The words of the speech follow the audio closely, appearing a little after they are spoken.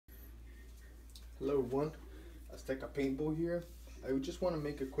Hello everyone, Azteca Paintball here. I just want to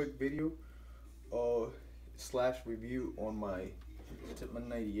make a quick video slash review on my Titman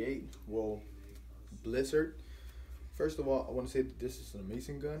 98, Blizzard. First of all, I want to say that this is an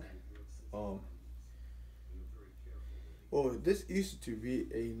amazing gun. This used to be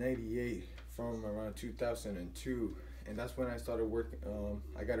a 98 from around 2002, and that's when I started working.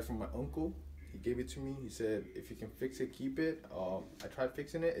 I got it from my uncle. He gave it to me. He said, if you can fix it, keep it. I tried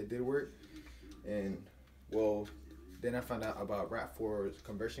fixing it. It did work. And then I found out about RAP4's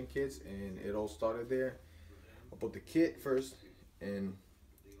conversion kits, and it all started there. I bought the kit first and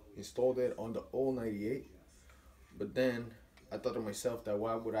installed it on the old 98. But then I thought to myself that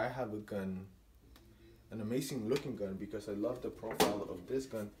why would I have a gun, an amazing looking gun, because I love the profile of this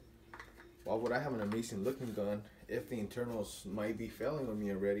gun. Why would I have an amazing looking gun if the internals might be failing on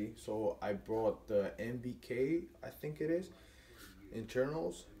me already? So I brought the MVK, I think it is,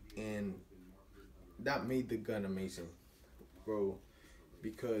 internals, and that made the gun amazing, bro,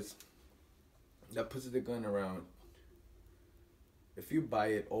 because that puts the gun around. If you buy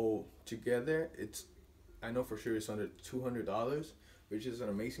it all together, I know for sure it's under $200, which is an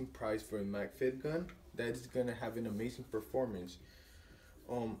amazing price for a MagFit gun that is gonna have an amazing performance.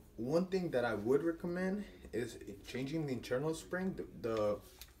 One thing that I would recommend is changing the internal spring. I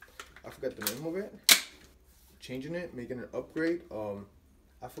forgot the name of it. Changing it, making an upgrade.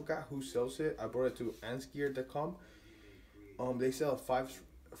 I forgot who sells it. I brought it to ansgear.com. They sell five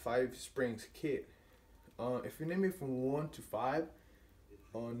springs kit. If you name it from 1 to 5,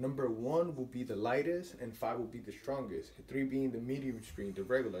 number 1 will be the lightest and 5 will be the strongest. 3 being the medium spring, the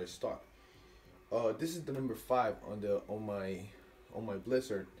regular stock. This is the number 5 on my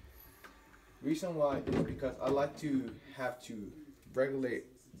Blizzard. Reason why is because I like to have to regulate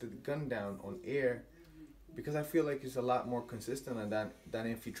the gun down on air, because I feel like it's a lot more consistent than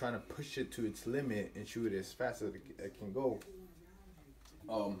if you're trying to push it to its limit and shoot it as fast as it can go.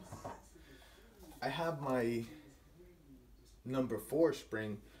 I have my number 4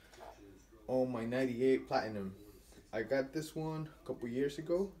 spring on my 98 Platinum. I got this one a couple years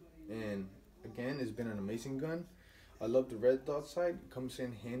ago, and again, it's been an amazing gun. I love the red dot sight. It comes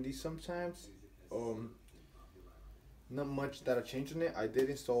in handy sometimes. Not much that I changed on it. I did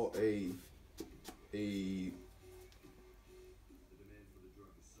install a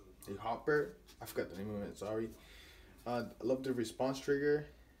hopper. I forgot the name of it, sorry. I love the response trigger.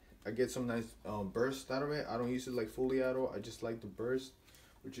 I get some nice burst out of it. I don't use it like fully auto. I just like the burst,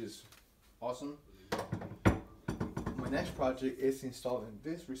 which is awesome. My next project is installing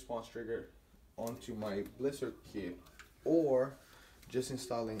this response trigger onto my Blizzard kit, or just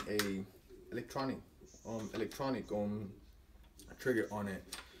installing a electronic trigger on it.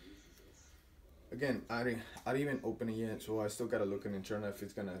 Again, I didn't even open it yet, so I still gotta look in internal if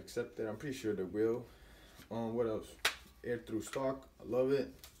it's gonna accept it. I'm pretty sure they will. What else? Air through stock. I love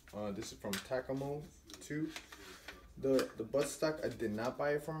it. This is from Takamo 2. The butt stock, I did not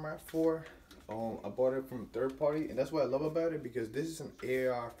buy it from RAP4. I bought it from third party, and that's what I love about it, because this is an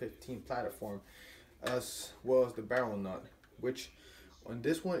AR-15 platform, as well as the barrel nut, which on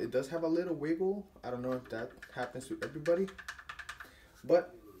this one it does have a little wiggle. I don't know if that happens to everybody,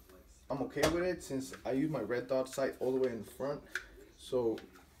 but I'm okay with it since I use my red dot sight all the way in the front, so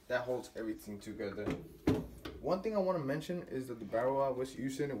that holds everything together. One thing I want to mention is that the barrel I was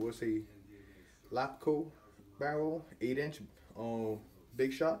using, it was a Lapco barrel, 8-inch,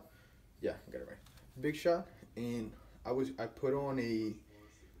 big shot. Yeah, I got it right. Big shot, and I put on a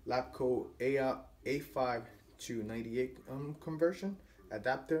Lapco A5 to 98 conversion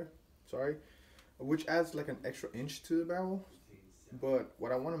adapter, sorry, which adds like an extra inch to the barrel. But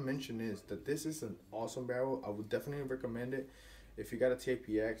what I want to mention is that this is an awesome barrel. I would definitely recommend it. If you got a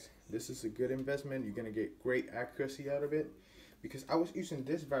TPX, this is a good investment. You're gonna get great accuracy out of it, because I was using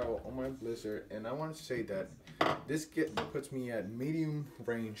this barrel on my Blizzard, and I want to say that this puts me at medium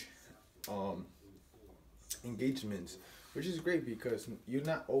range engagements, which is great because you're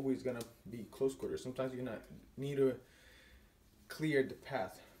not always gonna be close quarters. Sometimes you need to clear the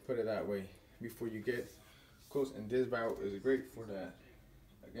path, put it that way, before you get close, and this barrel is great for that.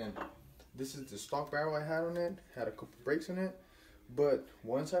 Again, this is the stock barrel I had on it, had a couple breaks in it, but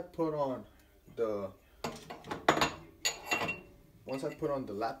once I put on the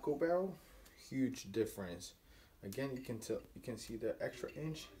Lapco barrel, huge difference. Again, you can see the extra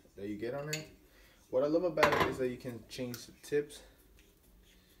inch that you get on it. What I love about it is that you can change the tips.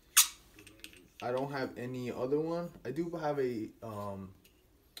 I don't have any other one. I do have a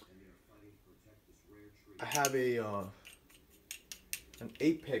an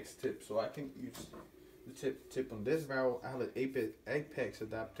Apex tip, so I can use the tip on this barrel, I have an apex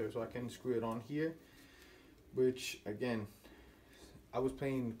adapter, so I can screw it on here. Which again, I was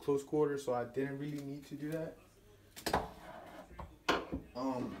playing close quarters, so I didn't really need to do that.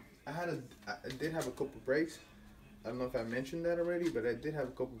 I did have a couple breaks. I don't know if I mentioned that already, but I did have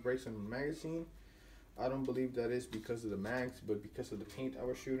a couple breaks in the magazine. I don't believe that is because of the mags, but because of the paint I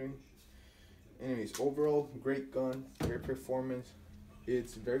was shooting. Anyways, overall, great gun, great performance.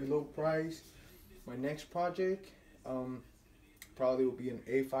 It's very low price. My next project probably will be an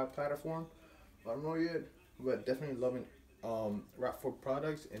A5 platform. I don't know yet, but definitely loving RAP4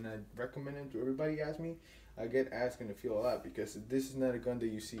 products, and I recommend them to everybody. Ask me. I get asked in the field a lot because this is not a gun that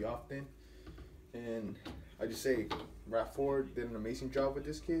you see often, and I just say RAP4 did an amazing job with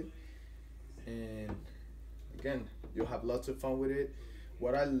this kit, and again, you'll have lots of fun with it.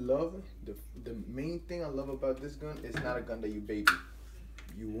 What I love, the main thing I love about this gun is not a gun that you baby.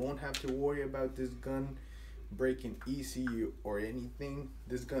 You won't have to worry about this gun breaking easy or anything.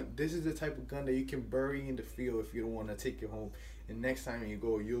 This is the type of gun that you can bury in the field if you don't want to take it home, and next time you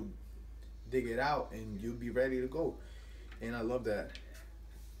go, you'll dig it out and you'll be ready to go. And I love that.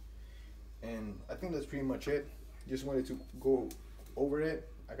 And I think that's pretty much it. Just wanted to go over it.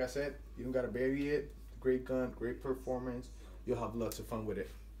 Like I said, you don't gotta bury it. Great gun, great performance. You'll have lots of fun with it.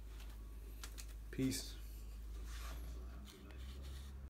 Peace.